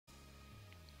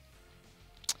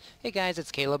Hey guys,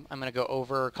 it's Caleb. I'm going to go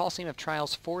over Coliseum of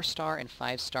Trials 4-star and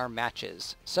 5-star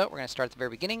matches. So we're going to start at the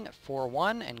very beginning at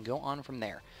 4-1 and go on from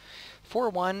there.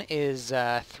 4-1 is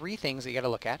three things that you got to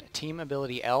look at. Team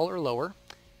ability L or lower.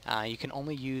 You can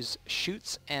only use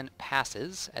shoots and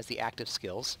passes as the active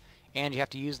skills, and you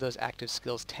have to use those active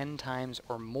skills 10 times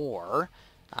or more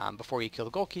before you kill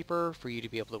the goalkeeper for you to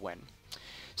be able to win.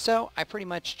 So I pretty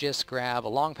much just grab a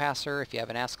long passer if you have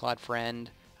an Ascalon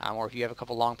friend, or if you have a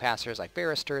couple long passers like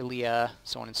Barrister, Leah,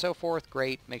 so on and so forth,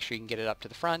 great. Make sure you can get it up to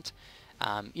the front.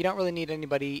 You don't really need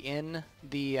anybody in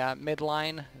the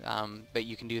midline, but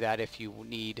you can do that if you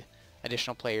need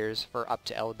additional players for up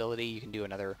to L ability. You can do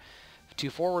another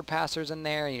 2 forward passers in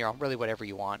there, really whatever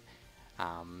you want.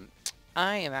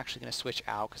 I am actually going to switch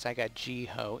out because I got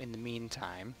Jiho in the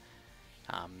meantime.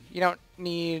 You don't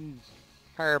need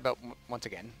her, but once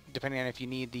again, depending on if you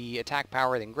need the attack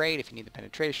power, then great. If you need the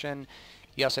penetration,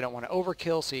 you also don't want to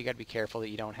overkill, so you got to be careful that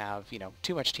you don't have,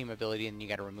 too much team ability and you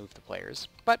got to remove the players.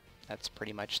 But that's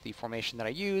pretty much the formation that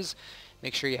I use.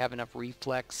 Make sure you have enough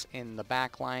reflex in the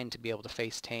back line to be able to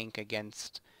face tank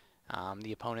against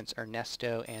the opponents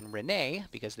Ernesto and Renee,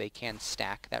 because they can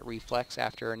stack that reflex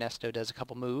after Ernesto does a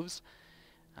couple moves.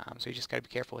 So you just got to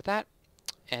be careful with that.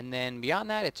 And then beyond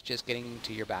that, it's just getting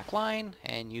to your back line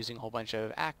and using a whole bunch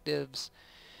of actives.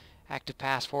 Active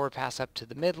pass, forward pass up to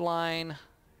the midline.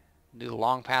 Do the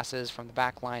long passes from the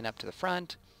back line up to the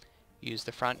front. Use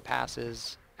the front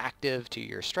passes active to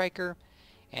your striker.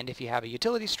 And if you have a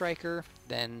utility striker,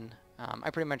 then I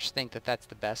pretty much think that that's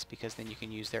the best, because then you can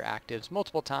use their actives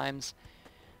multiple times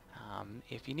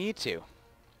if you need to.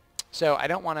 So I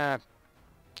don't want to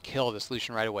kill the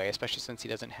solution right away, especially since he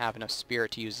doesn't have enough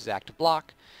spirit to use his active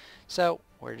block. So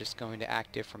we're just going to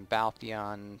active from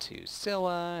Balthion to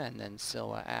Scylla, and then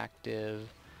Scylla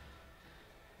active.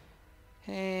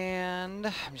 And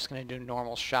I'm just going to do a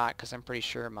normal shot because I'm pretty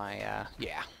sure my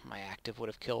active would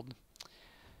have killed.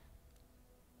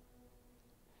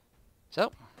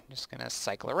 So I'm just going to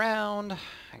cycle around.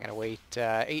 I got to wait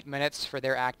 8 minutes for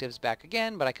their actives back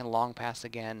again, but I can long pass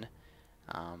again.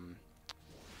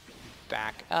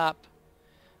 Back up.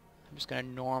 I'm just going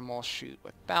to normal shoot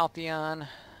with Balthion.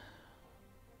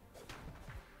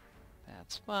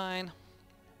 That's fine.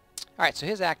 Alright, so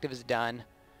his active is done.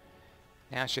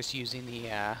 Now it's just using the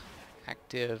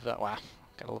active, wow,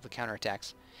 gotta love the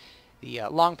counterattacks. The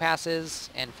long passes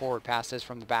and forward passes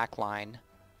from the back line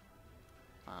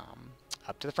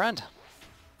up to the front.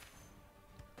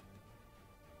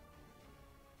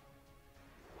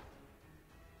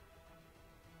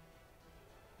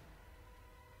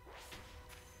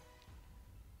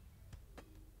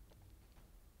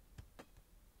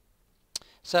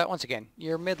 So once again,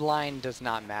 your midline does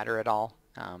not matter at all.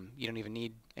 You don't even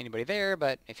need anybody there,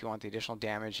 but if you want the additional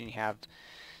damage and you have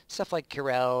stuff like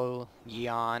Kirel,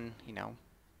 Yeon,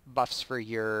 buffs for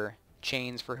your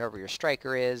chains for whoever your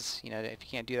striker is, if you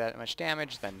can't do that much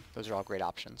damage, then those are all great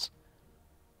options.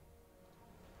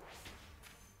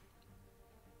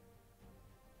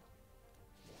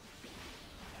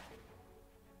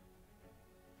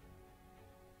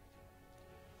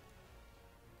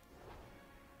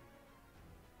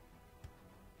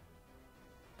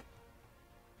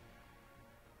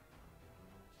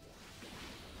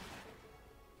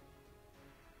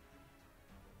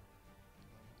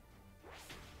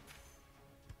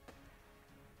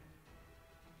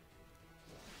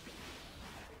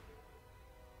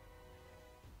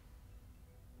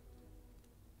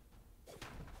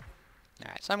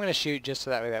 Alright, so I'm going to shoot just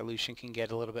so that way that Lucian can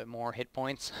get a little bit more hit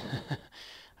points. I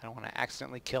don't want to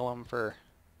accidentally kill him for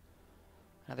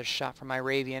another shot from my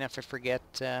Ravian if I forget,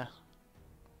 or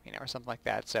something like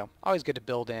that. So always good to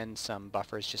build in some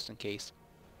buffers just in case.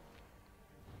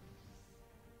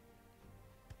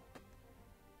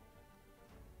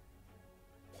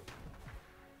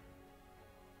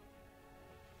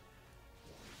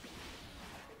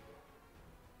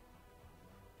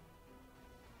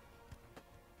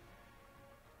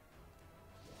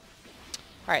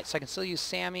 Alright, so I can still use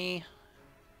Sammy,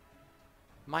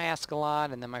 my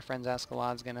Ascalon, and then my friend's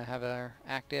Ascalon's going to have her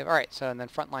active. Alright, so and then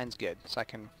front line's good. So I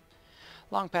can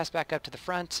long pass back up to the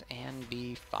front and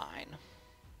be fine.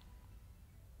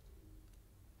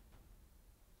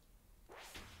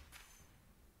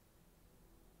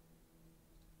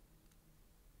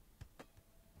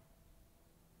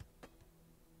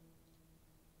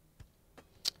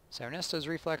 So Ernesto's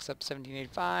reflex up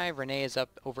 1785, Renee is up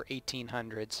over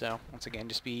 1800, so once again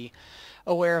just be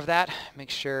aware of that. Make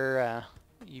sure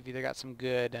you've either got some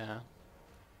good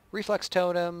reflex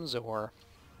totems or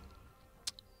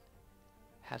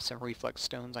have some reflex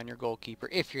stones on your goalkeeper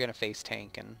if you're going to face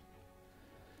tank and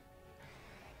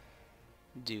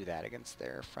do that against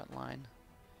their front line.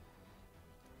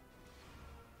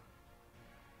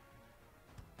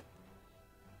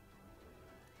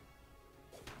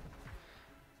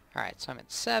 Alright, so I'm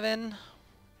at 7.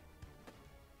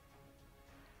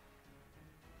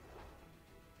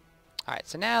 Alright,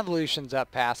 so now the Lucian's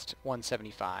up past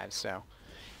 175, so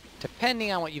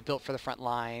depending on what you've built for the front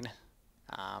line,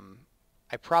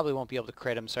 I probably won't be able to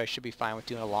crit him, so I should be fine with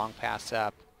doing a long pass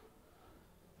up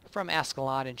from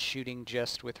Ascalon and shooting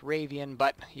just with Ravian,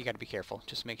 but you got to be careful.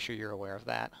 Just make sure you're aware of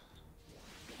that.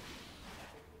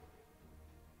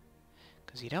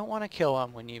 Because you don't want to kill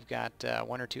him when you've got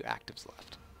 1 or 2 actives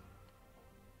left.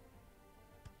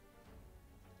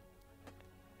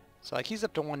 So like he's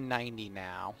up to 190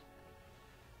 now.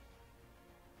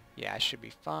 Yeah, I should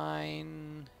be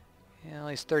fine. Yeah, at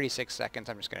least 36 seconds.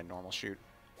 I'm just going to normal shoot.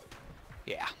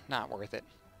 Yeah, not worth it.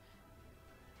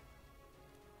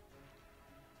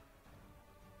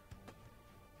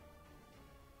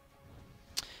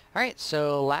 Alright,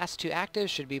 so last 2 actives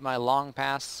should be my long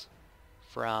pass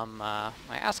from my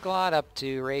Ascalon up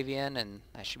to Ravian, and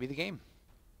that should be the game.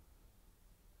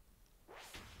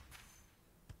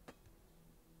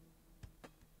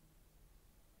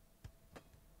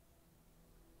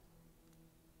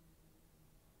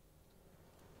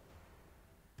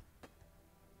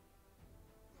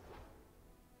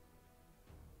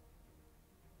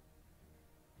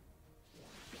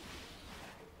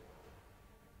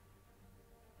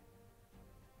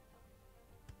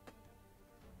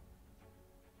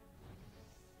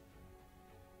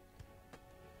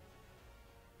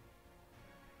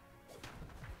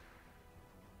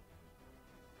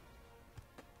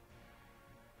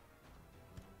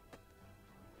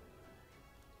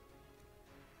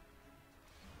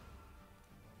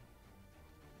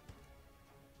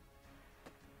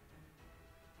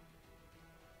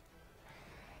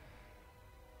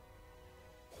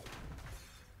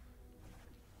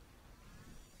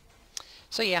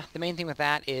 So yeah, the main thing with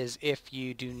that is if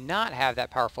you do not have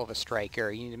that powerful of a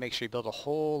striker, you need to make sure you build a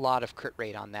whole lot of crit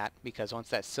rate on that, because once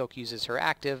that Silk uses her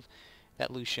active, that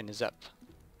Lucian is up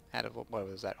at, what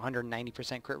was that,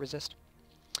 190% crit resist.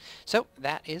 So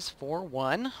that is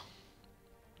 4-1.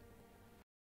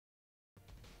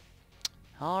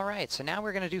 Alright, so now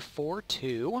we're going to do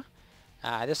 4-2.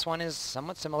 This one is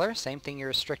somewhat similar. Same thing, you're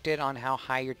restricted on how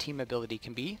high your team ability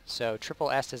can be. So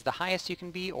triple S is the highest you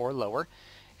can be or lower.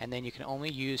 And then you can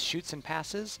only use shoots and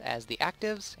passes as the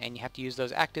actives, and you have to use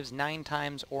those actives 9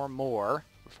 times or more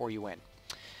before you win.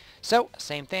 So,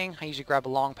 same thing, I usually grab a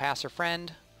long pass or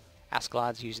friend.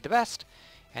 Ascalon's usually the best.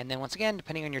 And then once again,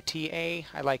 depending on your TA,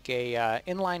 I like a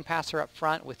inline passer up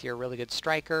front with your really good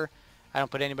striker. I don't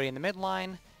put anybody in the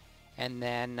midline. And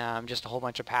then just a whole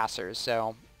bunch of passers.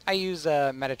 So I use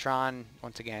Metatron.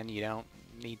 Once again, you don't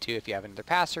need to if you have another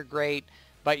passer, great.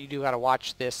 But you do got to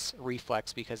watch this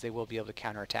reflex because they will be able to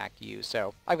counterattack you.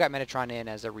 So I've got Metatron in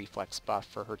as a reflex buff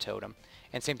for her totem.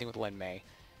 And same thing with Lin Mei.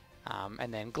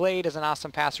 And then Glade is an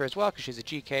awesome passer as well because she's a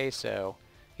GK. So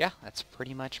yeah, that's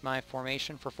pretty much my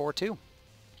formation for 4-2.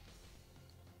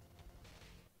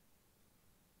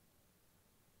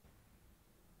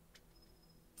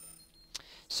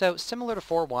 So similar to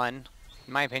 4-1, in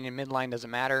my opinion, midline doesn't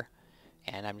matter.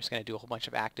 And I'm just going to do a whole bunch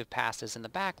of active passes in the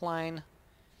back line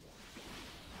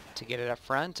to get it up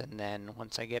front, and then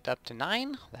once I get up to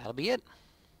 9, that'll be it.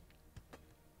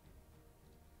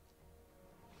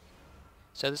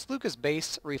 So this Lucas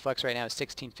base reflex right now is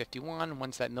 1651.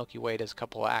 Once that Milky Way does a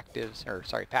couple of actives, or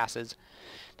sorry, passes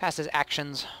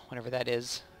actions, whatever that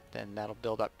is, then that'll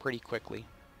build up pretty quickly.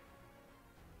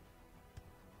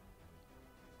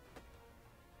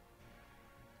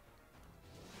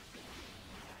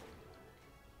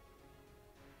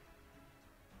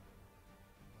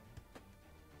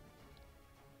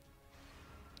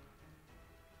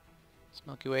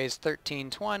 Milky Way is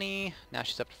 1320. Now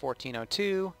she's up to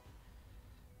 1402.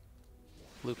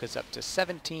 Luca's up to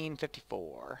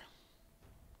 1754.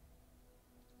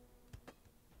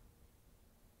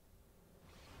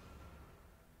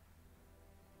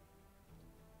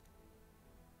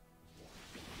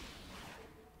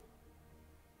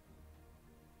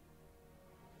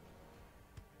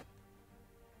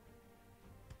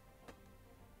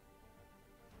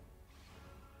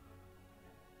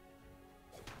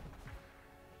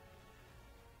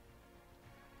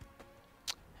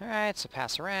 Alright, so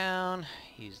pass around,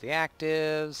 use the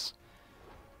actives.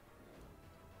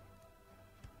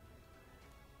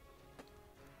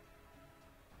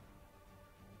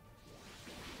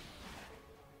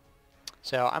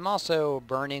 So I'm also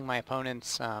burning my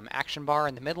opponent's action bar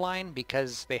in the midline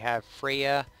because they have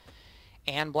Freya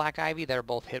and Black Ivy that are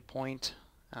both hit point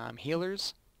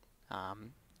healers.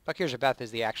 Bakir's Beth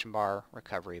is the action bar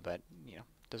recovery, but, you know,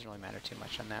 doesn't really matter too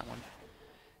much on that one.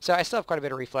 So I still have quite a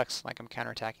bit of reflex, like I'm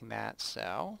counterattacking that,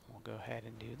 so we'll go ahead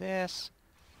and do this.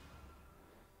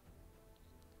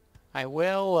 I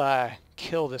will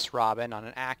kill this Robin on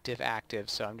an active,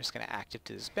 so I'm just going to active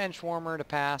to this bench warmer to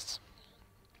pass.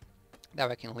 That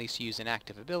way I can at least use an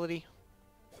active ability.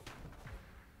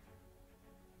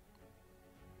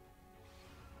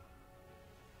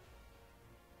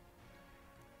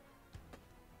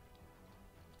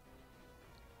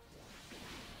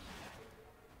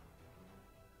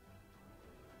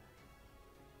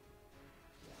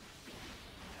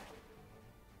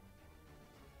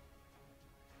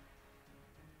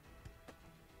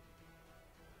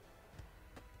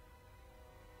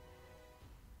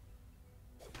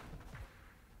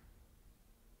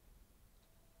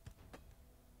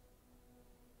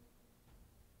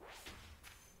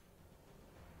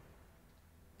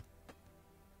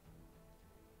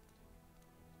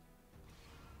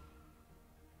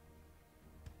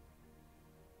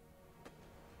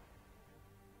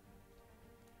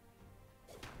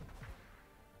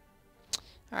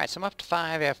 Alright, so I'm up to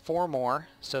 5. I have 4 more.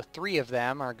 So 3 of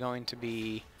them are going to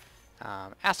be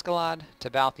Ascalad to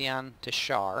Balthion to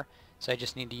Shar. So I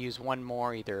just need to use 1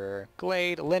 more, either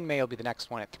Glade. Lin May will be the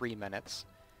next one at 3 minutes.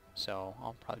 So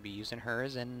I'll probably be using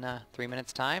hers in 3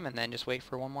 minutes time, and then just wait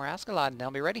for 1 more Ascalad and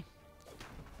they'll be ready.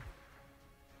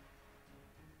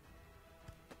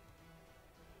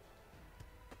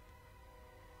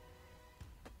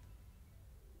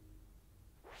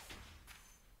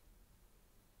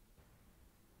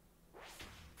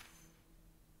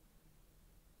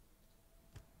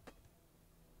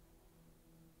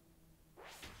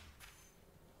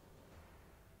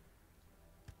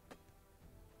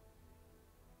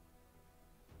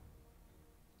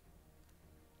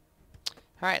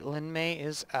 Alright, Lin May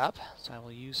is up, so I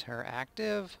will use her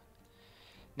active.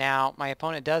 Now, my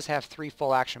opponent does have 3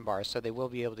 full action bars, so they will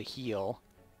be able to heal.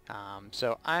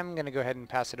 So I'm going to go ahead and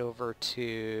pass it over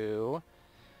to...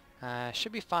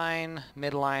 should be fine,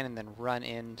 midline, and then run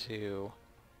into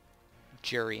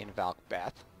Jury and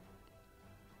Valkbeth.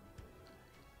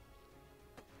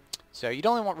 So you'd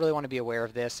only really want to be aware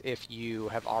of this if you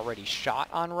have already shot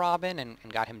on Robin and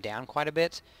got him down quite a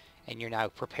bit, and you're now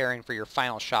preparing for your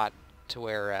final shot to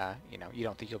where you know, you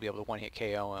don't think you'll be able to one-hit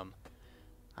KO him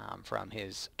from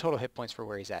his total hit points for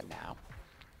where he's at now.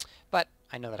 But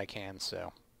I know that I can,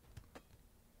 so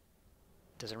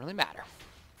it doesn't really matter.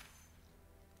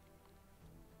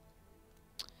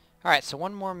 Alright, so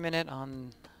 1 more minute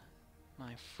on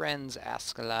my friend's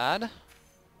Ascalad,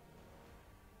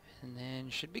 and then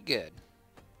should be good.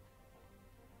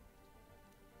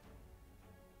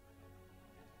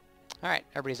 Alright,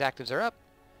 everybody's actives are up.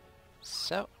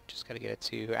 So, just got to get it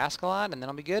to Ascalad, and then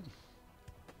I'll be good.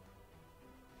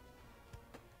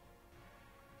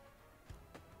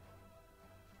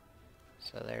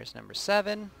 So there's number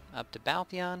 7, up to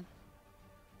Balthion.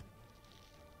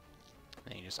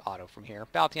 And you just auto from here.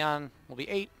 Balthion will be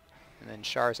 8, and then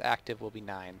Shar's active will be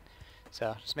 9.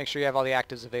 So just make sure you have all the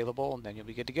actives available, and then you'll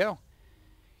be good to go.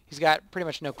 He's got pretty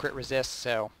much no crit resist,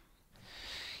 so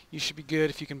you should be good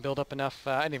if you can build up enough.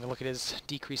 I didn't even look at his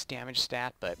decreased damage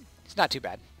stat, but it's not too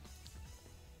bad.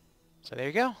 So there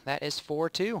you go. That is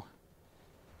 4-2.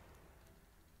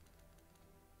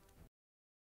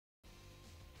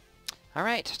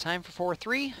 Alright, time for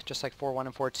 4-3. Just like 4-1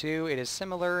 and 4-2, it is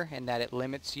similar in that it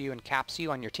limits you and caps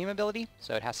you on your team ability,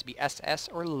 so it has to be SS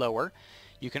or lower.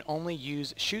 You can only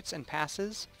use shoots and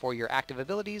passes for your active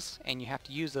abilities, and you have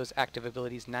to use those active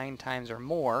abilities 9 times or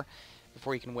more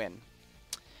before you can win.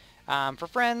 For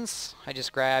friends, I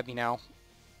just grab, you know,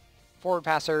 forward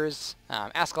passers.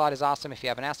 Ascalad is awesome if you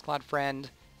have an Ascalad friend,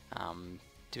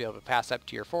 to be able to pass up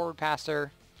to your forward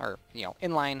passer, or, you know,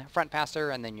 inline front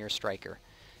passer, and then your striker.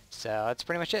 So that's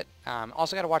pretty much it.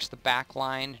 Also got to watch the back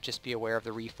line. Just be aware of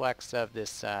the reflex of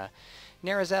this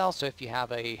Narazel. So if you have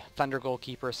a Thunder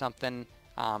goalkeeper or something,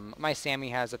 my Sammy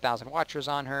has 1,000 Watchers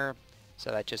on her,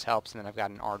 so that just helps. And then I've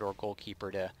got an Ardor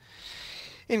goalkeeper to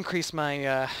increase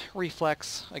my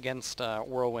reflex against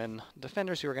Whirlwind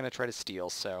defenders who are going to try to steal.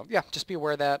 So yeah, just be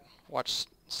aware of that. Watch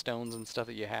stones and stuff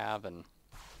that you have, and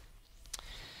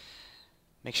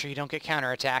make sure you don't get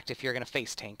counterattacked if you're going to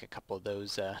face tank a couple of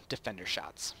those defender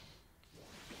shots.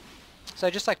 So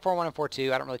just like 4-1 and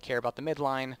 4-2, I don't really care about the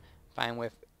midline. Fine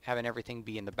with having everything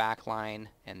be in the back line,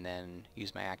 and then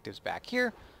use my actives back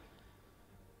here.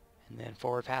 And then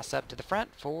forward pass up to the front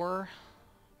for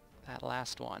that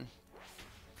last one.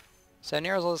 So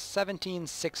Narazal's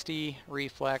 1760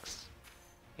 reflex.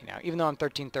 You know, even though I'm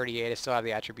 1338, I still have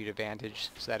the attribute advantage,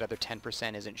 so that other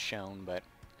 10% isn't shown, but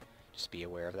just be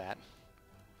aware of that.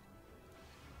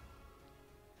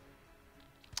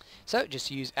 So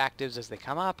just use actives as they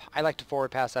come up. I like to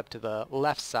forward pass up to the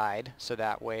left side, so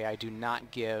that way I do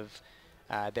not give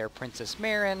their Princess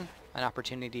Marin an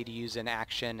opportunity to use an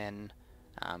action and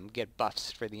get buffs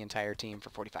for the entire team for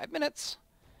 45 minutes.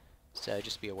 So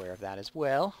just be aware of that as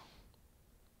well.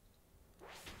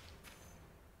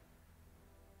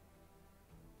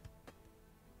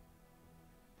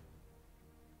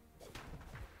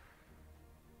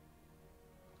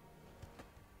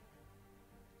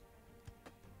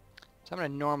 So I'm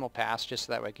going to normal pass just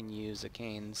so that way I can use the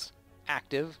Kane's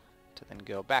active to then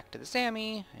go back to the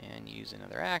Sammy and use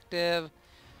another active.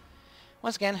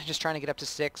 Once again, just trying to get up to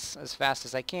 6 as fast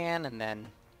as I can, and then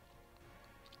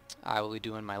I will be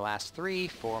doing my last 3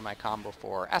 for my combo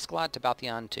for Ascalon to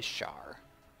Baltheon to Char.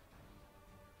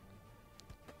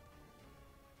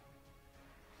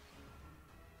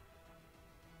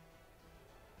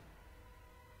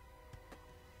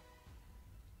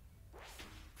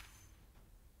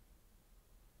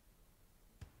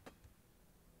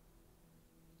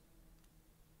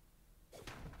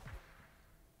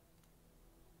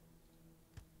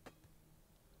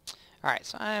 Alright,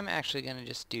 so I'm actually going to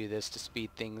just do this to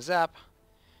speed things up.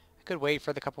 I could wait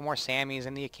for the couple more Sammys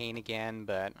and the Akane again,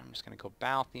 but I'm just going to go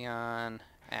Baltheon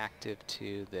active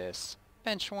to this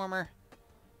Benchwarmer.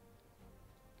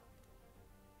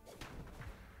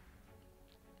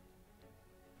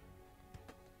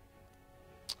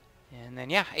 And then,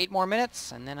 yeah, 8 more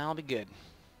minutes, and then I'll be good.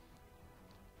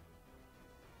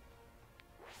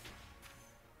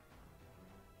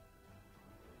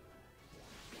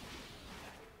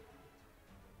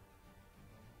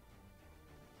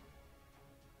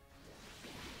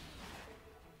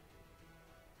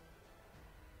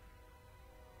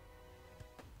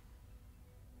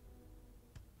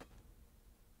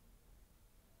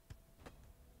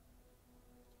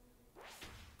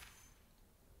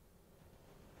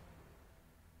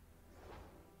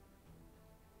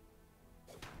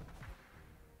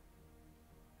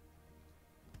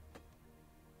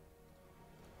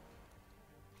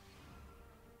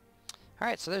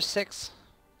 Alright, so there's 6.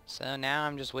 So now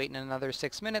I'm just waiting another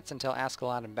 6 minutes until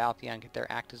Ascalon and Baltheon get their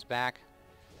actives back.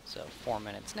 So 4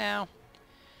 minutes now.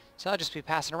 So I'll just be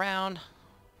passing around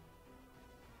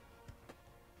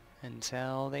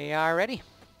until they are ready.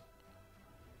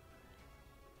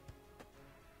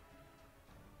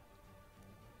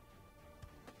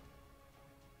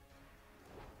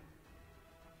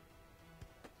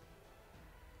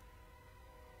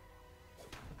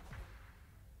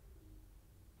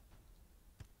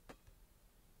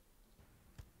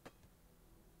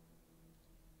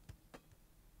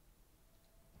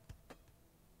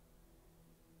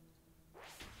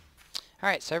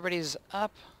 Alright, so everybody's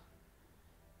up.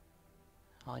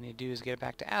 All I need to do is get it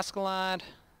back to Ascalon,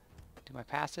 do my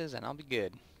passes, and I'll be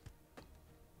good.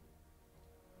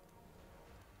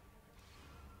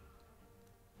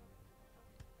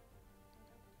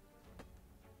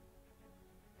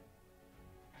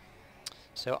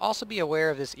 So also be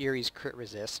aware of this Erie's crit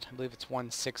resist. I believe it's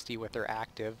 160 with their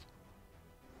active.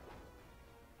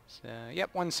 So,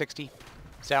 yep, 160.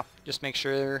 So, just make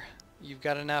sure you've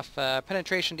got enough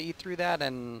penetration to eat through that,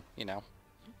 and, you know,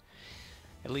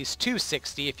 at least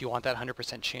 260 if you want that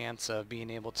 100% chance of being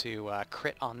able to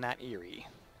crit on that Erie.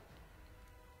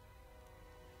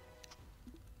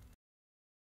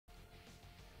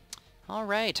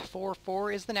 Alright,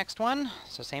 4-4 is the next one.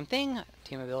 So same thing,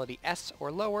 team ability S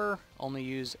or lower, only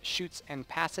use shoots and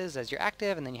passes as your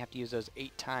active, and then you have to use those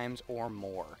 8 times or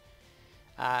more.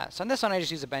 So on this one I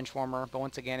just use a Benchwarmer, but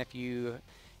once again, if you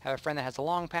have a friend that has a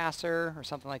long passer or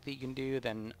something like that you can do,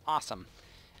 then awesome.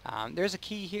 There's a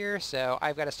key here, so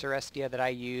I've got a Celestia that I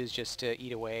use just to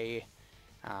eat away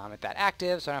at that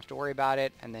active, so I don't have to worry about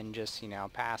it, and then just, you know,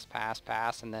 pass, pass,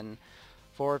 pass, and then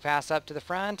forward pass up to the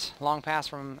front, long pass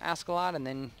from Ascalon, and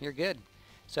then you're good.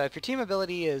 So if your team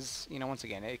ability is, you know, once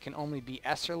again, it can only be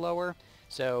S or lower,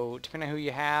 so depending on who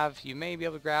you have, you may be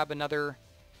able to grab another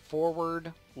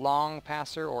forward long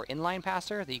passer or inline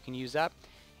passer that you can use up.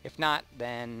 If not,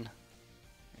 then,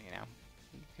 you know,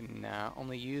 you can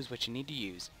only use what you need to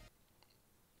use.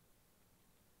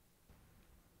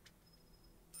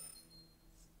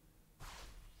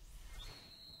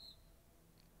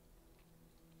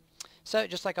 So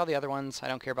just like all the other ones, I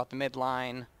don't care about the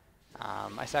midline.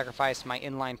 I sacrifice my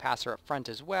inline passer up front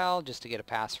as well, just to get a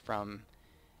pass from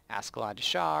Ascalon to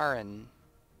Char and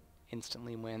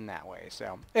instantly win that way.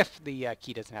 So if the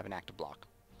key doesn't have an active block.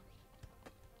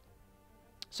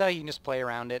 So you can just play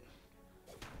around it.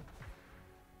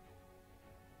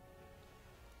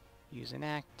 Use an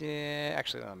active.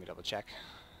 Actually, let me double check.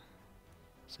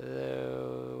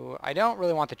 So I don't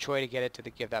really want the Choi to get it to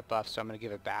give that buff, so I'm going to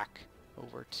give it back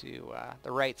over to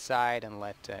the right side and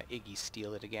let Iggy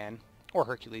steal it again. Or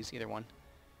Hercules, either one.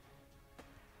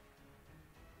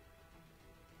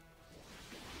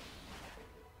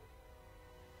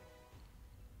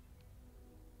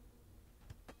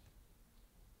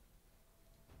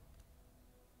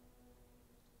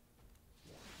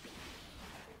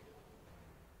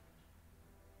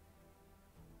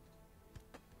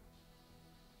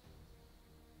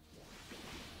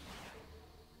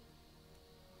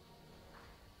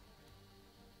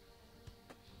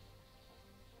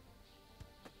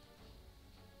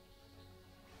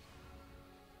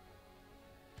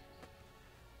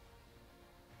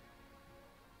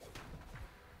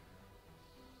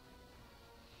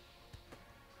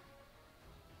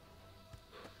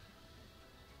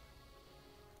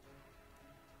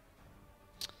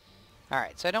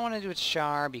 Alright, so I don't want to do it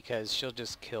Char because she'll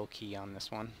just kill Key on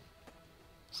this one.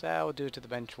 So we'll do it to the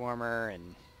bench warmer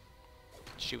and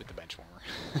shoot with the bench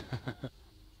warmer.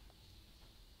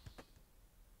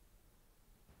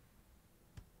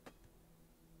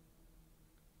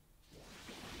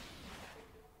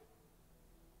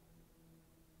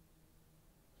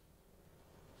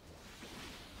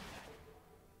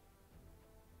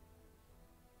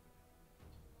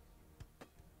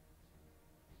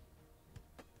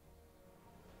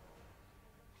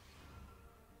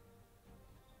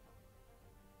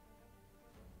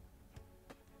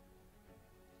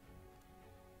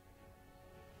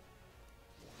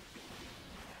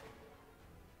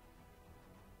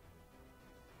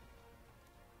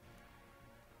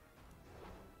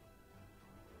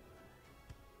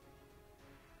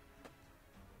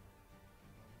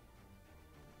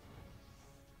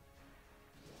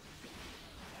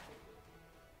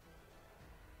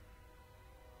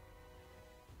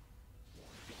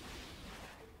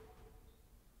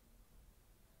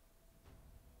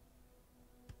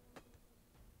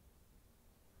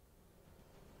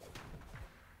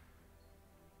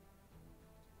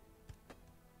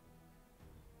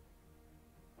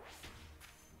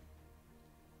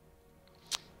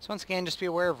 So once again, just be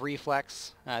aware of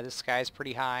reflex. This sky's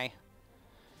pretty high.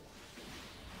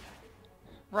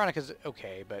 Veronica's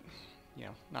okay, but, you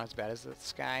know, not as bad as the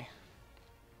sky.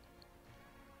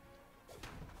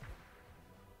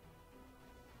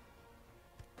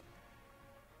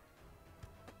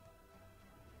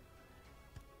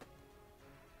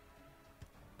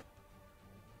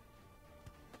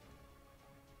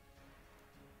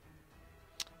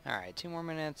 Alright, 2 more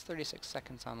minutes, 36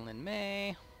 seconds on Lin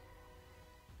Mei.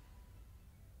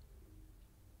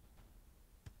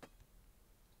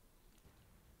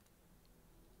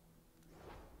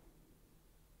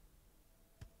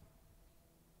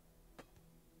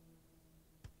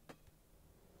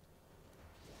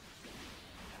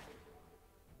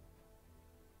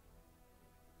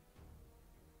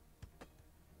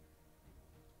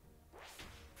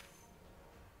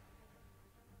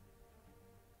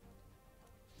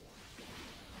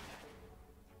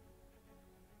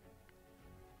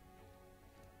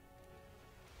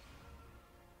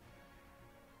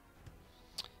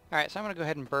 Alright, so I'm going to go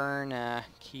ahead and burn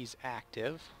Key's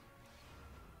active.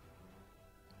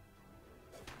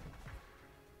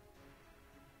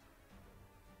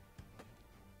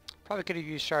 Probably could have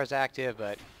used Char's active,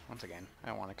 but once again, I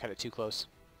don't want to cut it too close.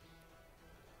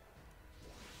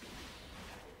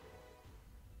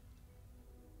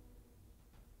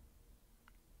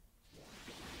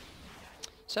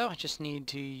 So I just need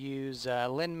to use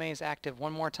Lin Mei's active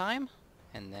one more time,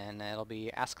 and then it'll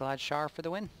be Askeladd Char for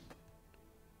the win.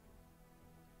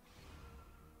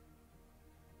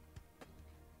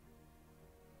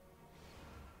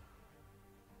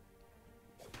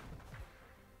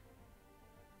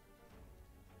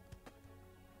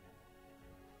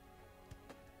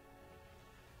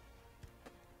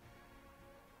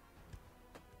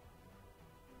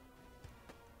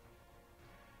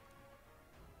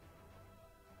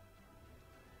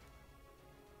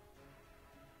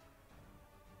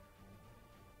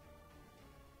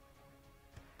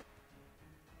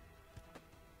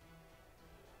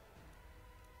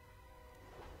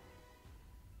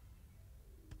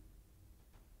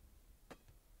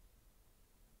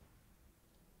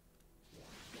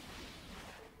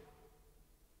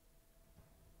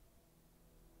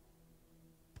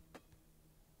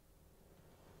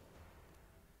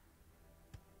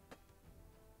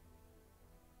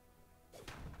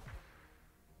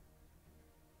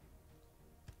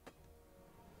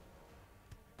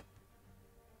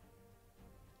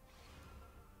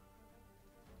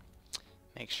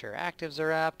 Make sure actives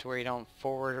are up to where you don't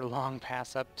forward or long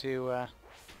pass up to a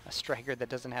striker that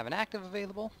doesn't have an active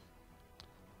available.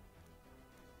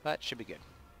 But should be good.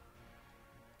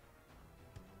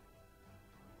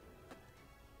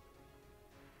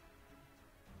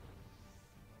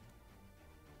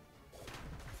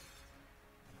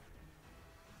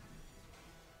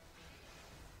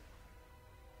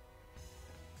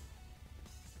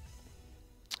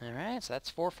 Alright, so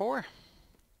that's 4-4.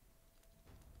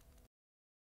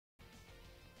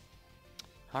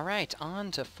 Alright,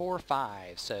 on to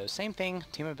 4-5. So same thing,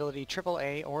 team ability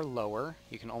AAA or lower.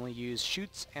 You can only use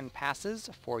shoots and passes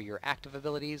for your active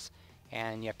abilities,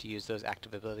 and you have to use those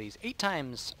active abilities 8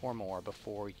 times or more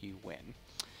before you win.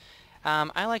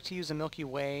 I like to use a Milky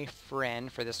Way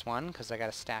friend for this one, because I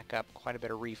got to stack up quite a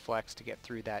bit of reflex to get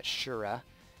through that Shura.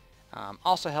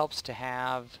 Also helps to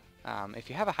have, if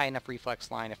you have a high enough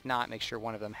reflex line, if not, make sure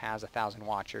one of them has 1,000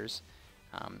 Watchers.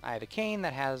 I have a Cane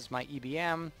that has my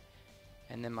EBM,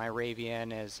 and then my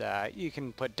Ravian is, you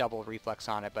can put double reflex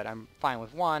on it, but I'm fine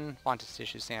with one. Fontis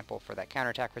Tissue Sample for that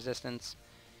counterattack resistance.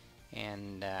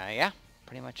 And yeah,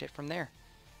 pretty much it from there.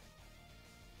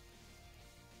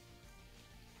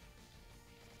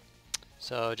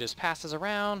 So just passes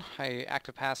around. I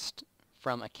active passed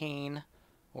from a Cane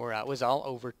or Wizal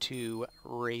over to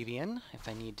Ravian if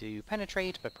I need to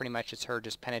penetrate, but pretty much it's her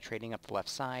just penetrating up the left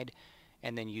side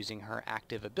and then using her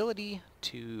active ability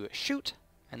to shoot.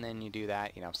 And then you do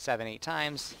that, 7-8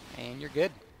 times, and you're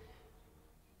good.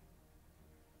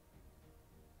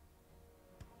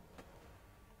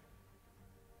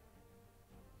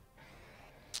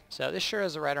 So this sure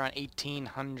is right around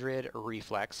 1,800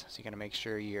 reflex, so you gotta make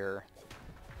sure you're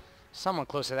somewhat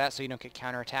close to that so you don't get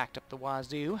counterattacked up the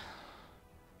wazoo.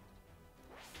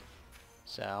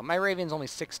 So my Raven's only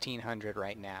 1,600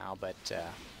 right now, but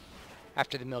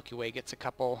after the Milky Way gets a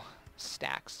couple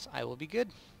stacks, I will be good.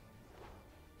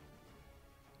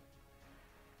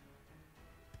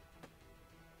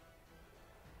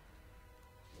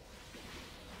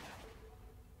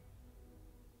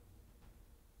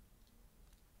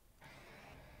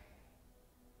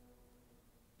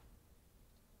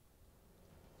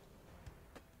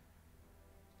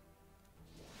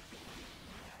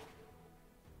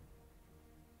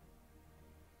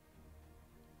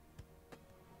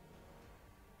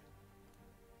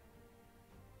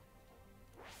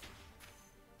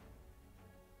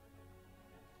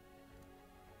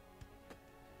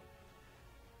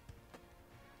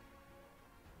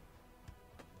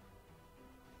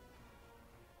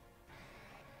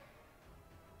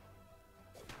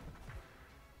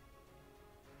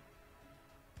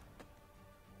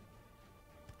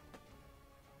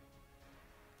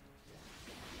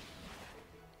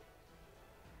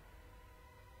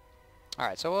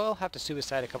 Alright, so we'll have to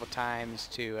suicide a couple times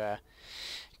to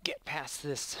get past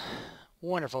this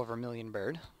wonderful Vermilion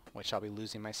Bird, which I'll be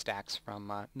losing my stacks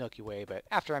from Milky Way, but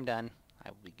after I'm done, I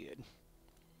will be good.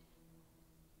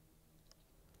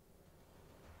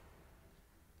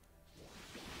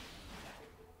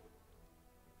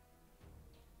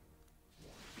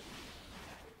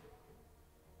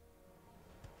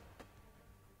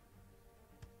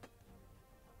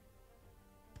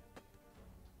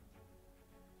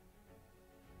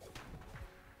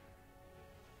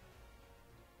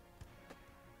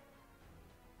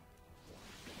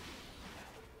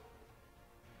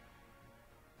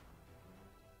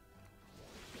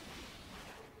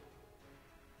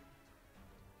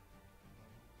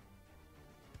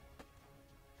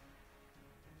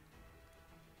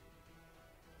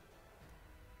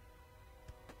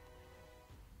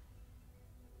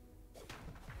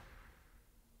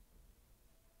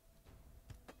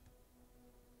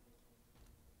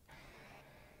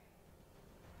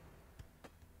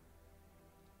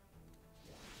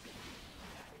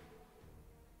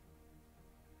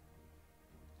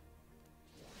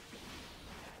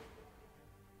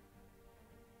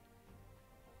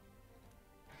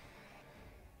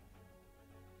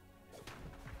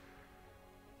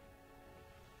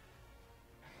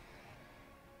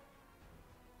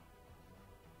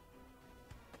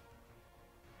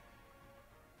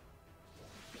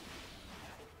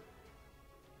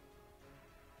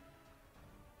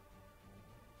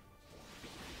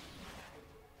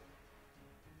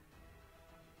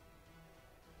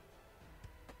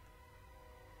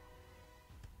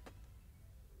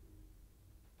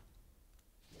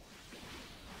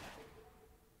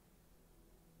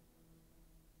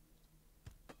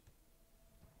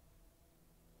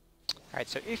 Alright,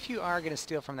 so if you are going to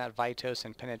steal from that Vitos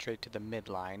and penetrate to the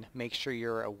midline, make sure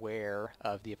you're aware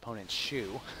of the opponent's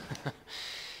shoe,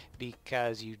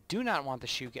 because you do not want the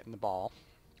shoe getting the ball.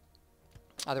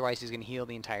 Otherwise he's going to heal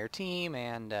the entire team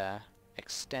and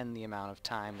extend the amount of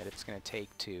time that it's going to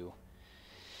take to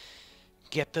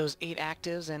get those 8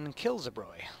 actives and kill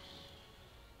Zabroy.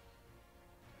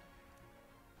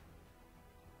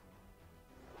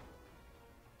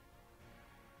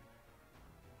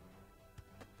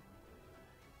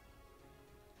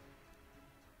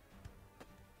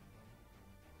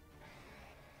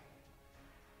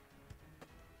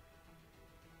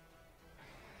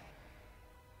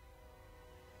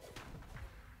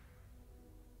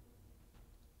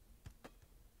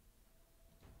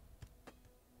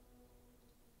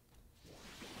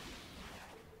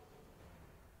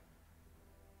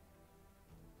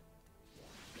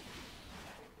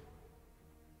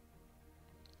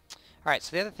 Alright,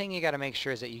 so the other thing you got to make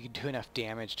sure is that you can do enough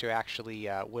damage to actually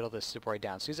whittle this Zabroi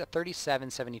down. So he's at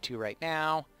 3772 right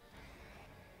now.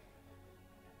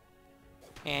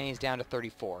 And he's down to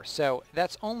 34. So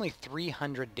that's only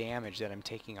 300 damage that I'm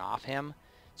taking off him.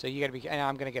 So you got to be, and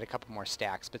I'm going to get a couple more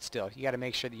stacks, but still, you got to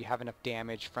make sure that you have enough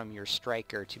damage from your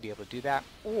striker to be able to do that.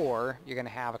 Or you're going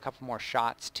to have a couple more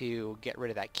shots to get rid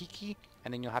of that Kiki,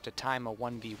 and then you'll have to time a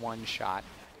 1v1 shot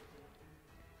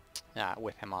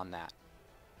with him on that.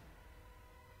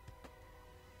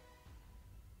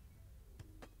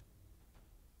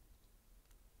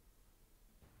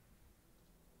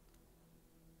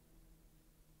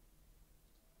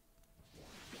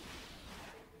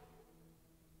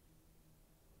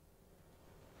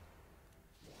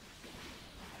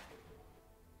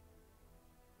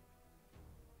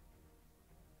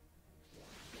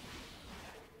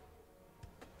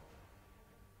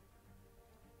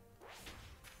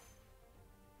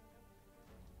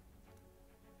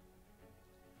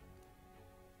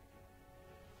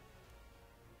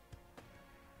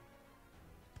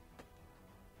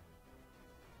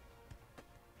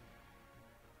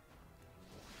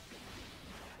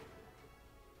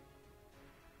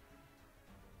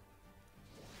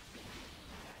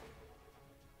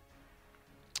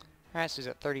 Alright, so he's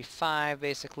at 35,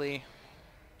 basically.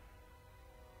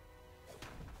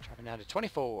 Dropping down to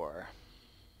 24.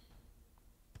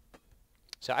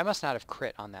 So I must not have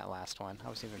crit on that last one. I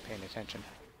wasn't even paying attention.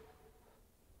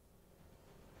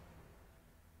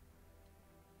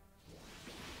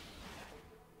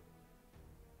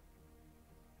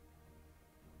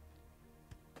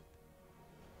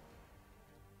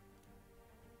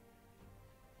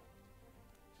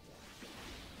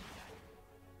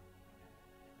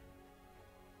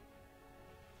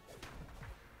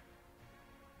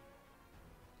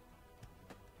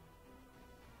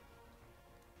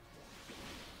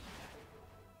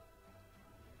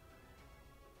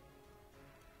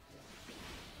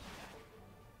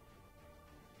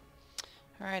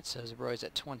 Alright, so Zabroi's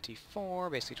at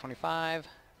 24, basically 25.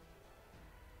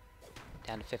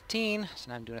 Down to 15,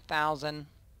 so now I'm doing 1,000.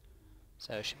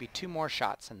 So it should be 2 more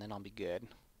shots and then I'll be good.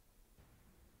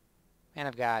 And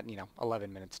I've got,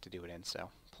 11 minutes to do it in,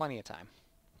 so plenty of time.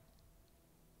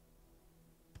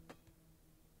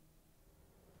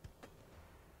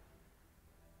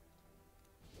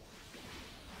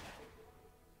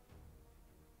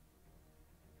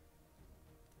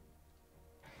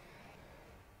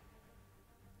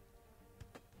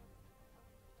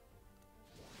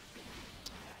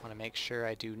 I want to make sure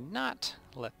I do not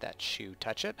let that shoe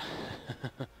touch it.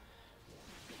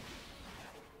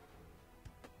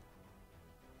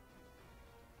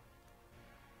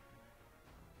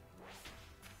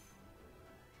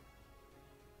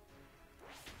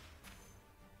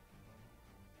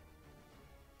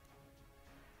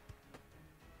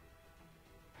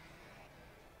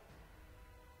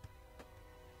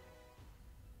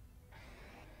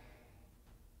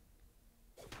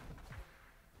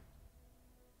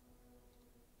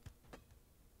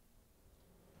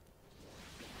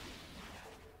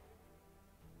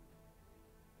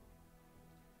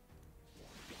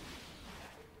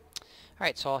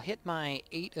 Alright, so I'll hit my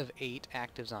 8 of 8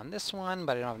 actives on this one,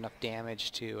 but I don't have enough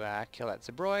damage to kill that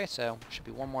Zabroi, so should be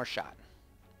one more shot.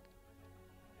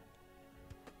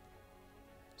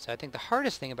 So I think the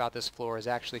hardest thing about this floor is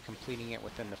actually completing it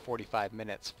within the 45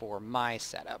 minutes for my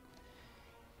setup.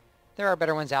 There are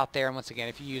better ones out there, and once again,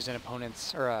 if you use an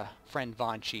opponent's or a friend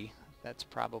Vanchi, that's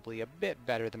probably a bit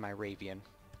better than my Ravian.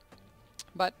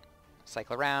 But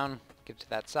cycle around, get to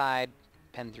that side,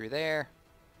 pen through there.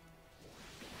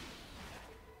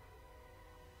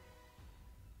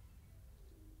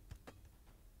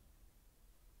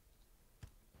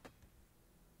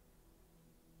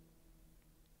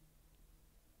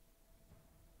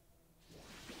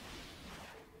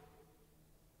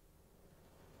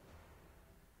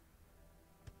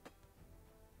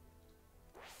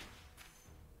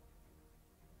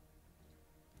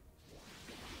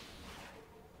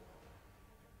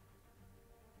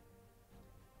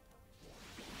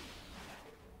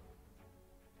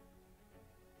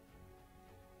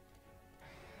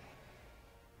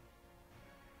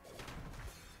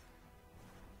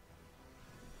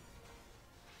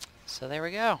 So there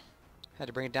we go. Had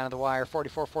to bring it down to the wire,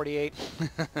 44-48.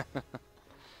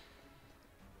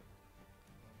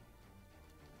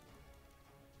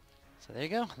 So there you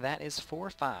go. That is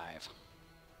 4-5.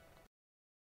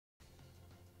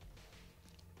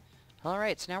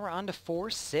 Alright, so now we're on to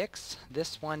 4-6.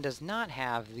 This one does not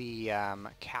have the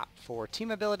cap for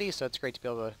team ability, so it's great to be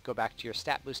able to go back to your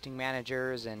stat boosting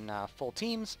managers and full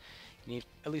teams. You need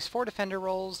at least 4 defender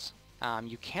roles.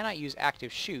 You cannot use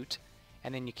active shoot.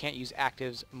 and then you can't use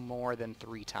actives more than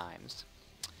 3 times.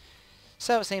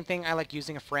 So same thing, I like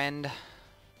using a friend,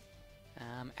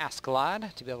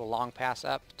 Askeladd, to be able to long pass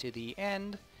up to the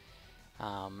end.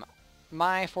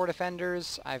 My 4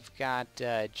 defenders, I've got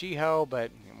Jiho,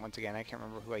 but once again, I can't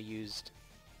remember who I used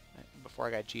before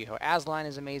I got Jiho. Aslan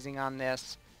is amazing on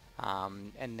this,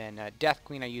 and then Death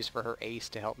Queen I use for her ace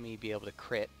to help me be able to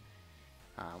crit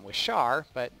with Char,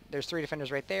 but there's 3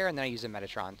 defenders right there, and then I use a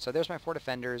Metatron. So there's my 4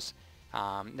 defenders,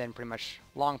 then pretty much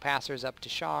long passers up to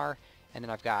Char, and then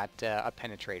I've got a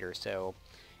penetrator. So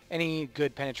any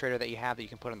good penetrator that you have that you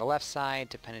can put on the left side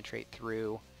to penetrate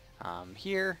through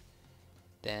here,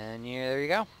 then there you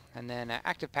go. And then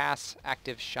active pass,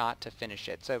 active shot to finish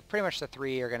it. So pretty much the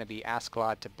 3 are going to be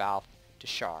Askeladd to Balth to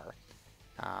Char.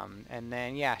 And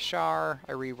then, yeah, Char,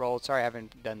 I re-rolled. Sorry I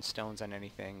haven't done stones on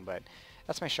anything, but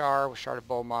that's my Char with Shard of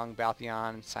Bolmung,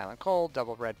 Balthion, Silent Cold,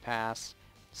 Double Red Pass,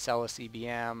 Celis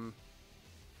EBM.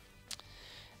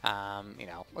 You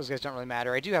know, those guys don't really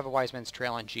matter. I do have a Wise Man's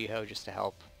Trail on Jiho just to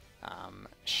help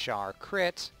Char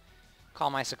crit.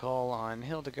 Calm Icicle on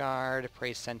Hildegard,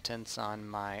 Praise Sentence on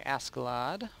my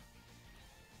Askeladd,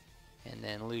 and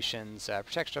then Lucian's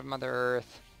Protection of Mother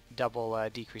Earth, double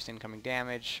decreased incoming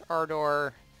damage,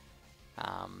 Ardor,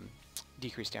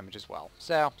 decreased damage as well.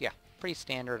 So, yeah, pretty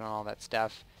standard on all that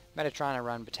stuff. Metatron, I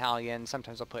run Battalion.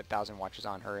 Sometimes I'll put 1,000 Watches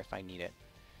on her if I need it.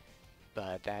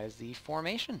 But that is the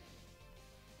formation.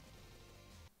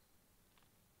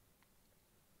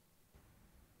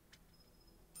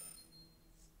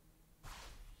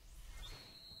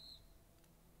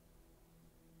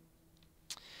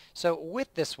 So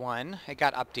with this one, it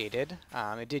got updated.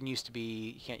 It didn't used to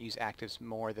be, you can't use actives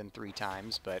more than 3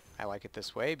 times, but I like it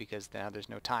this way because now there's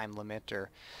no time limit or,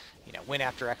 you know, win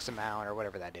after X amount or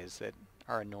whatever that is that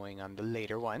are annoying on the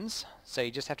later ones. So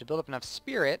you just have to build up enough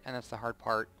spirit, and that's the hard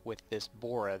part with this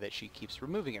Bora, that she keeps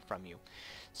removing it from you.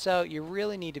 So you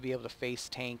really need to be able to face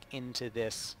tank into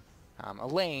this a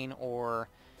lane, or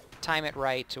time it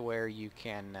right to where you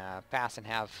can pass and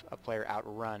have a player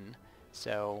outrun.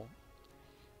 So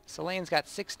Selene's got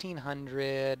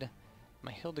 1,600.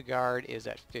 My Hildegard is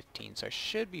at 15, so I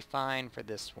should be fine for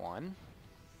this one.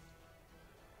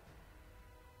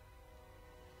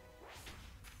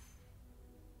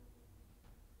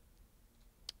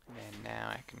 And now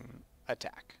I can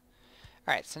attack.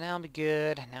 Alright, so now I'll be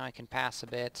good. Now I can pass a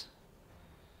bit.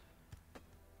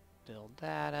 Build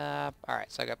that up. Alright,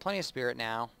 so I got plenty of spirit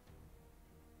now.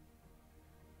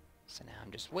 So now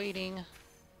I'm just waiting.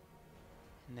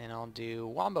 And then I'll do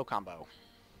Wombo Combo.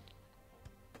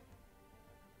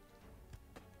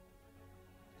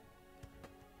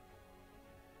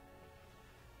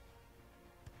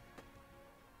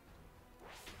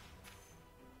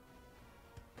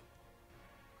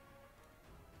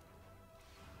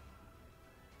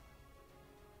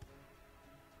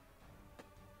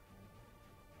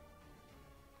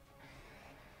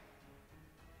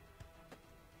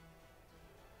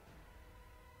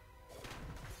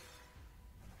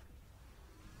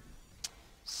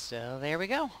 So there we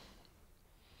go.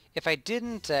 If I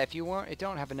didn't, if you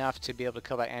don't have enough to be able to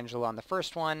kill that Angela on the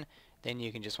first one, then you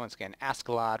can just once again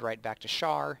Askeladd right back to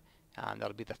Char.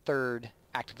 That'll be the 3rd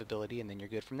active ability, and then you're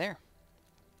good from there.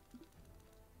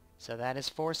 So that is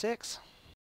 4-6.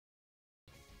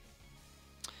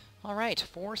 Alright,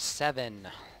 4-7.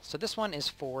 So this one is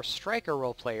for striker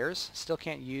role players. Still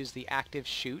can't use the active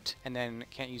shoot, and then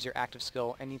can't use your active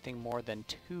skill anything more than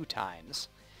 2 times.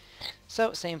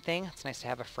 So, same thing. It's nice to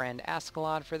have a friend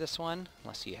Askeladd for this one,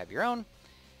 unless you have your own.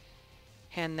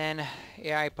 And then,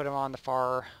 yeah, I put him on the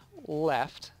far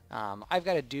left. I've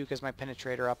got a Duke as my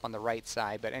penetrator up on the right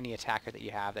side, but any attacker that you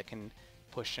have that can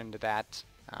push into that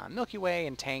Milky Way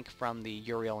and tank from the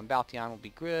Uriel and Balthion will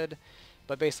be good.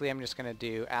 But basically, I'm just going to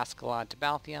do Askeladd to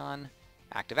Balthion,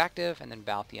 active, and then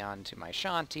Balthion to my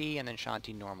Shanti, and then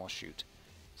Shanti normal shoot.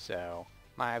 So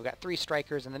I've got 3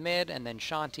 strikers in the mid, and then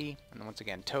Shanti, and then once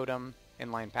again Totem,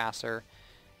 inline passer,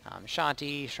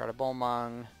 Shanti, Shard of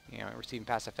Bolmung, you know, receiving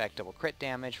pass effect, double crit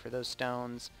damage for those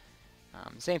stones.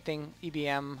 Same thing,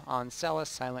 EBM on Celis,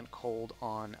 Silent Cold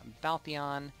on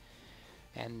Balthion,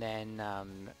 and then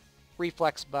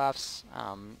reflex buffs.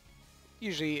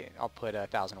 Usually I'll put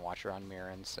 1,000 Watcher on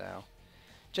Mirren, so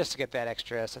just to get that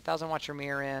extra. So 1,000 Watcher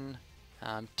Mirren,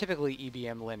 typically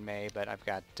EBM Lin Mei, but I've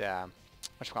got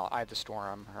Eye of the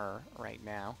Storm her right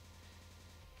now.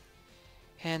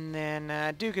 And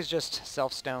then Duke is just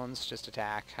self-stones, just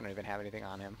attack. I don't even have anything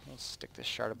on him. We'll stick this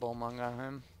Shard of Bolmung on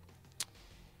him.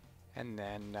 And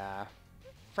then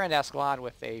friend Askeladd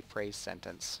with a Praise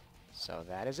Sentence. So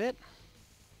that is it.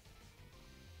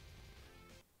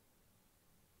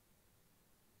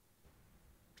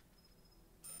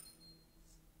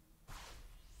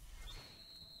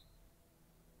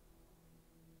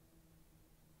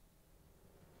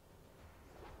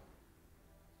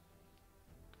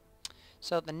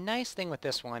 So the nice thing with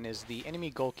this one is the enemy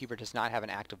goalkeeper does not have an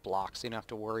active block, so you don't have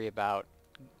to worry about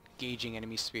gauging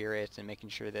enemy spirits and making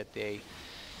sure that they,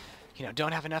 you know,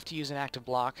 don't have enough to use an active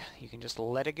block. You can just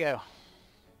let it go.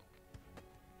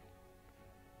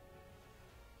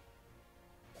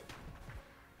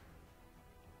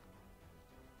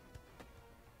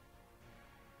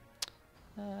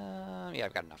 Yeah,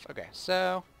 I've got enough. Okay,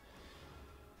 so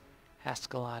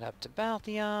Ascalon up to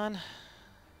Balthion.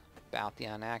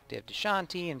 Balthion active to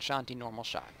Shanti, and Shanti normal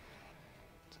shot.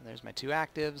 So there's my two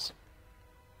actives.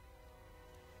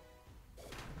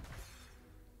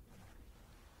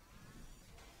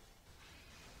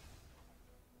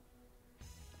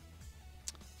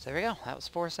 So there we go. That was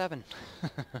 4-7.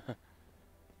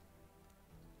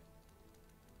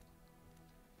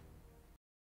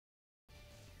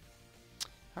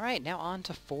 Alright, now on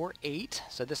to 4-8.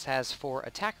 So this has 4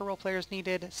 attacker role players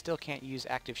needed, still can't use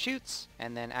active shoots,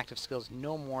 and then active skills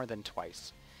no more than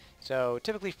twice. So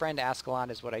typically Friend Ascalon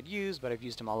is what I'd use, but I've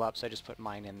used them all up, so I just put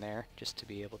mine in there just to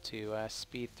be able to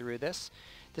speed through this.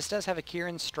 This does have a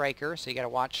Kieran Striker, so you gotta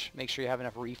watch, make sure you have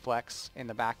enough reflex in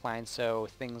the backline, so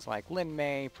things like Lin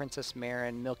Mei, Princess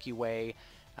Marin, Milky Way,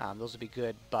 those would be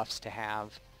good buffs to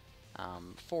have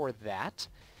for that.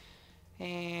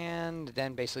 And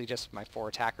then basically just my 4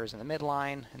 attackers in the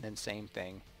midline, and then same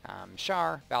thing.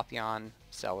 Char, Balthion,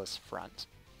 Celis front.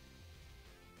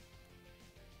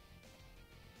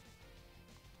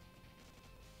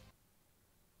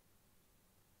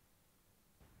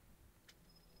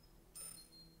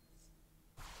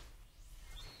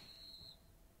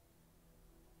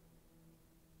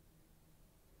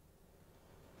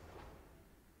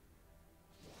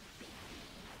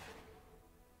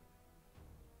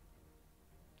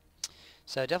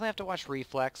 So definitely have to watch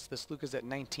reflex. This Luca's at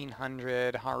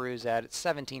 1900, Haru's at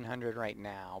 1700 right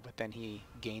now, but then he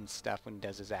gains stuff when he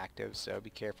does his active, so be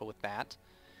careful with that.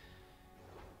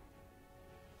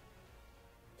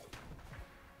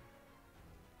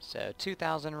 So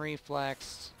 2000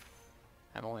 reflex.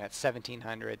 I'm only at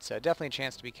 1700, so definitely a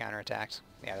chance to be counterattacked.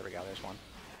 Yeah, there we go, there's one.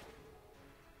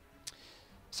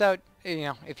 So, you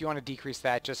know, if you want to decrease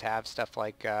that, just have stuff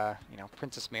like, you know,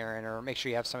 Princess Marin, or make sure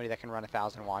you have somebody that can run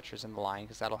 1,000 Watchers in the line,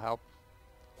 because that'll help.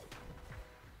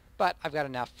 But I've got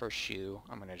enough for Shu.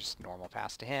 I'm going to just normal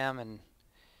pass to him, and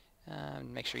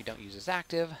make sure you don't use his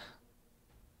active.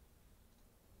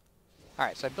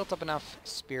 Alright, so I built up enough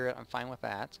spirit. I'm fine with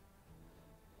that.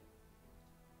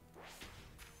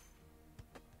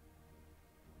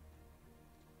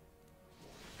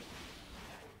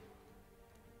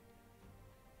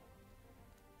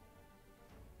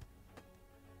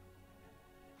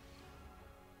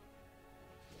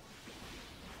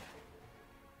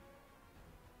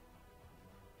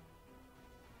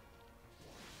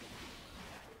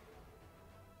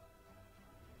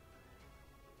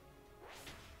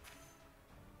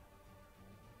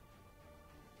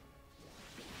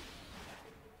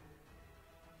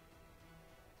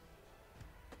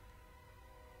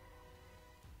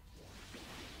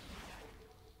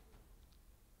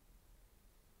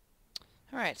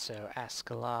 Alright, so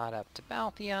Ascalon up to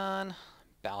Balthion,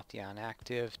 Balthion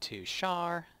active to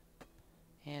Char,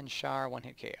 and Char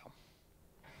 1-hit KO.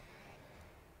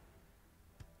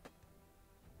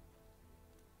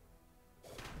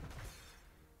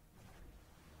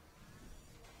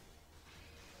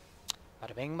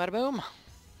 Bada bing, bada boom.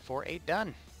 4-8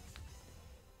 done.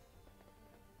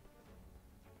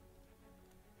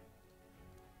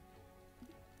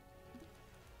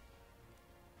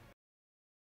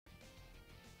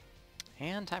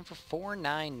 And time for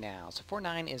 4-9 now. So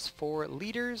 4-9 is 4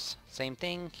 leaders. Same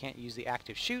thing, can't use the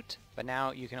active shoot, but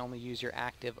now you can only use your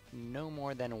active no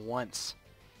more than once.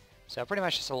 So pretty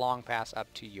much just a long pass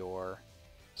up to your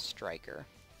striker.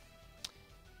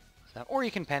 So, or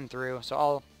you can pen through.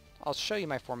 So I'll show you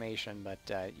my formation,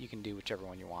 but you can do whichever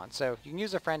one you want. So you can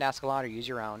use a Friend Ascalon or use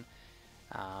your own.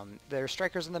 There are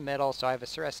strikers in the middle, so I have a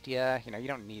Celestia. You know, you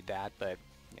don't need that, but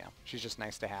you know, she's just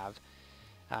nice to have.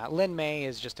 Lin Mei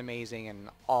is just amazing in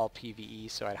all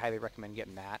PvE, so I'd highly recommend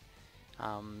getting that.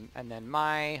 And then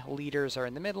my leaders are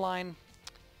in the midline,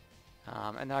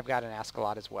 and then I've got an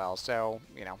Ascalon as well. So,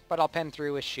 you know, but I'll pen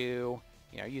through a Shu,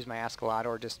 you know, use my Ascalon,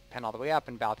 or just pen all the way up,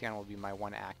 and Balthion will be my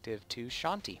 1 active to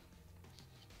Shanti.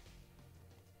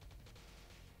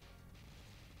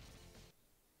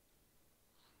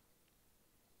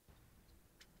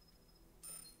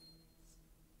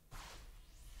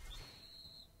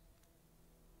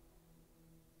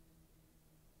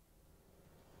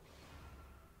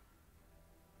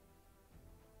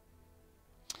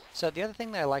 So the other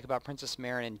thing that I like about Princess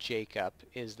Marin and Jacob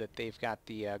is that they've got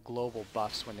the global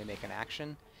buffs when they make an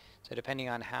action. So depending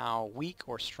on how weak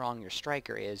or strong your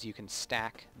striker is, you can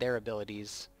stack their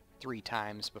abilities 3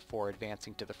 times before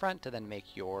advancing to the front to then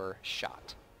make your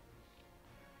shot.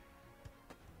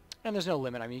 And there's no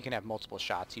limit. I mean, you can have multiple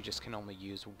shots. You just can only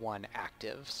use one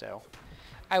active. So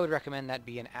I would recommend that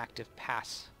be an active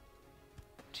pass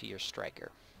to your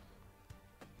striker.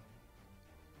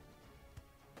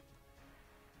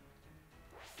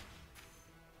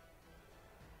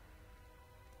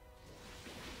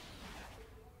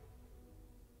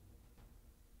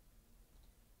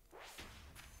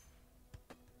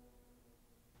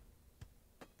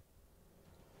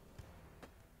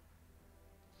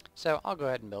 So I'll go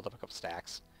ahead and build up a couple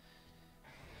stacks.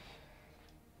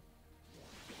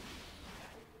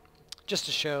 Just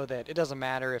to show that it doesn't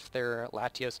matter if their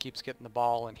Latios keeps getting the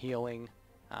ball and healing.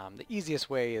 The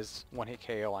easiest way is one-hit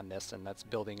KO on this, and that's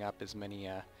building up as many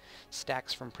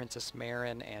stacks from Princess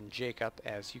Marin and Jacob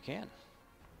as you can.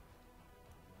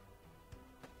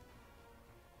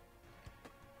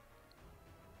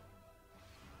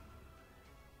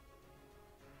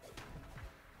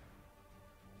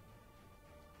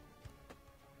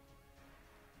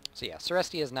 So yeah,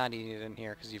 Celestia is not needed in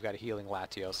here because you've got a healing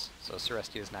Latios, so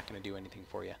Celestia is not going to do anything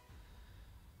for you.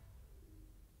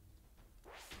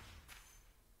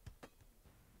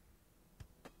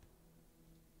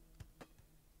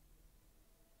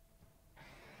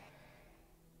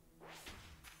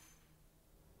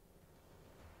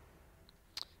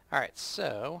 Alright,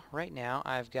 so right now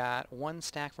I've got 1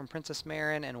 stack from Princess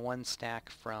Marin and 1 stack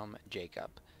from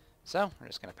Jacob. So we're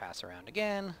just going to pass around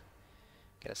again.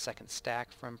 Get a 2nd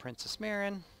stack from Princess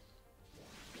Marin.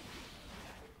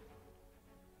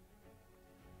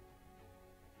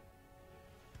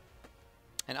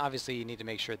 And obviously you need to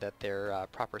make sure that their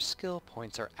proper skill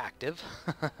points are active.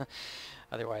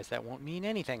 Otherwise that won't mean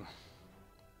anything.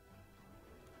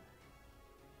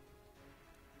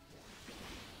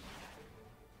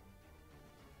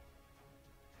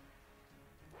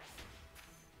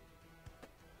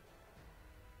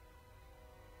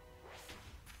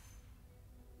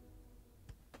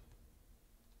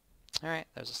 Alright,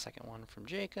 there's a 2nd one from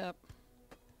Jacob.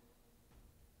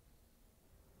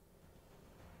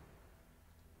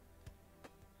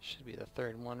 Should be the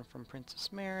 3rd one from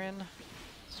Princess Marin.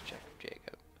 Let's check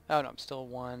Jacob. Oh no, I'm still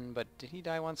 1, but did he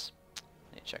die once?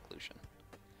 I need to check Lucian.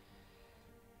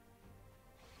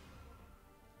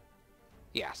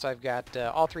 Yeah, so I've got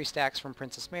all 3 stacks from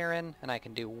Princess Marin, and I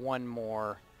can do 1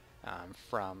 more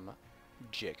from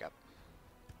Jacob.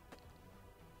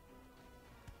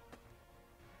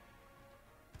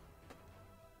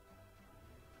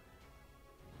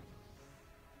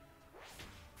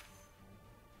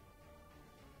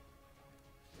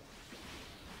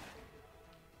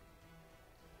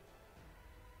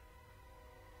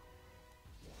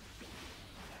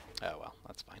 Oh well,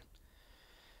 that's fine.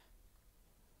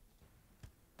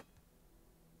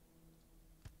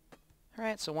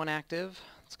 Alright, so 1 active.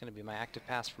 It's going to be my active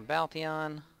pass from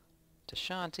Baltheon to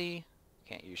Shanti.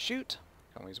 Can't use shoot.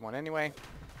 Can only use 1 anyway.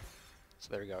 So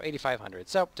there we go, 8,500.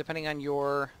 So depending on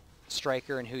your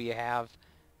striker and who you have,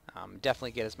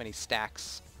 definitely get as many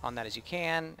stacks on that as you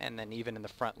can, and then even in the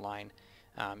front line.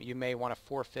 You may want to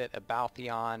forfeit a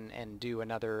Baltheon and do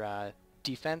another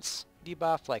defense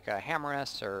debuff like a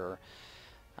Hammerus or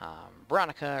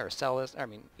Veronica or Celis. I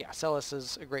mean, yeah, Celis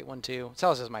is a great one too.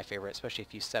 Celis is my favorite, especially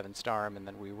if you 7-star him and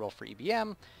then we roll for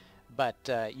EBM.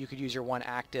 But you could use your 1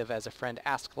 active as a friend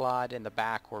Askeladd in the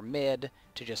back or mid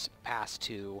to just pass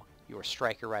to your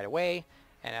striker right away,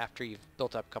 and after you've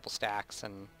built up a couple stacks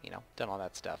and, you know, done all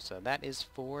that stuff. So that is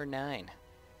 4-9.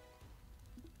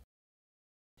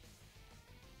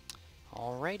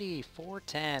 Alrighty,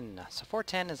 4-10. So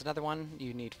 4-10 is another one.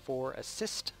 You need 4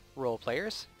 assist role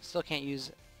players. Still can't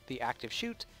use the active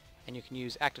shoot, and you can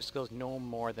use active skills no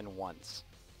more than once.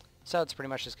 So it's pretty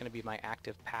much just going to be my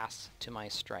active pass to my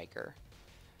striker.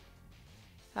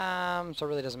 So it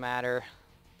really doesn't matter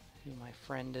who my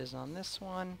friend is on this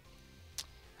one.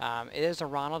 It is a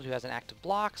Ronald who has an active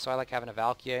block, so I like having a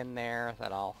Valkia in there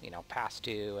that I'll, you know, pass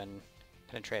to and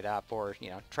penetrate up, or, you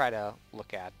know, try to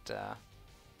look at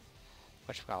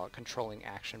controlling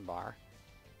action bar.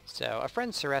 So a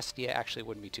friend Celestia actually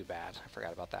wouldn't be too bad. I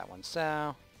forgot about that one.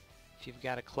 So if you've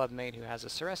got a clubmate who has a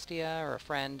Celestia or a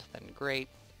friend, then great.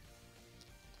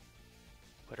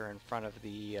 Put her in front of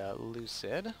the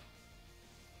Lucid.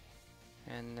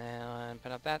 And then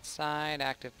put up that side,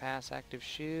 active pass, active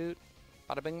shoot.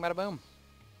 Bada bing, bada boom.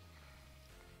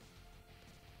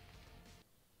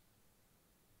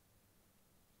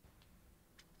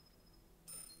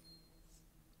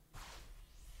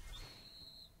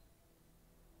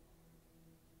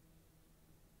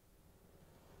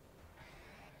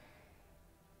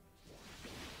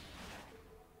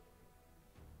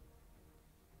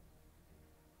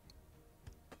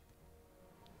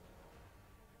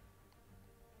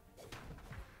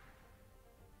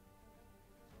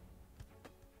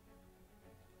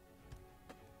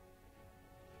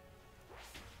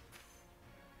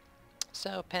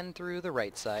 So pen through the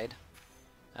right side.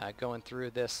 Going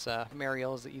through this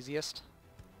Mariel is the easiest.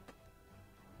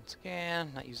 Once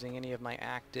again, not using any of my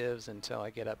actives until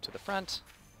I get up to the front.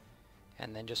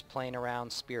 And then just playing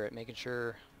around Spirit, making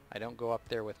sure I don't go up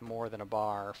there with more than a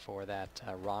bar for that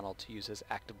Ronald to use his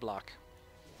active block.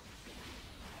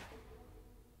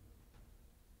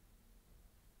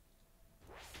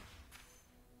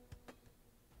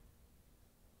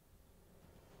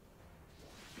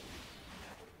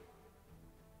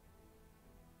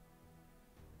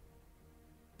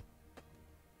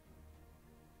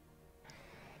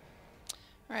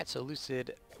 Alright, so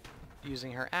Lucid,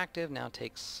 using her active, now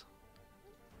takes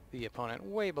the opponent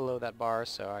way below that bar,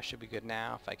 so I should be good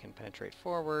now if I can penetrate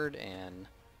forward and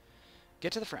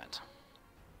get to the front.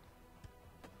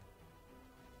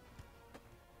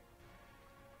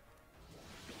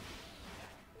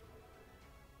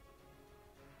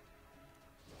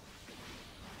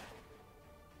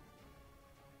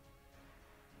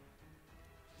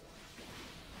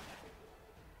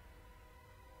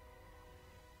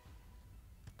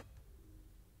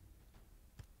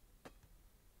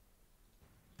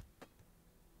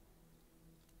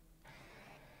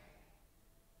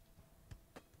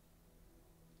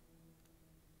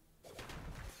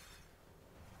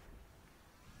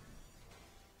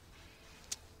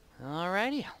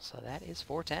 Alrighty, so that is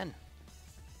 410.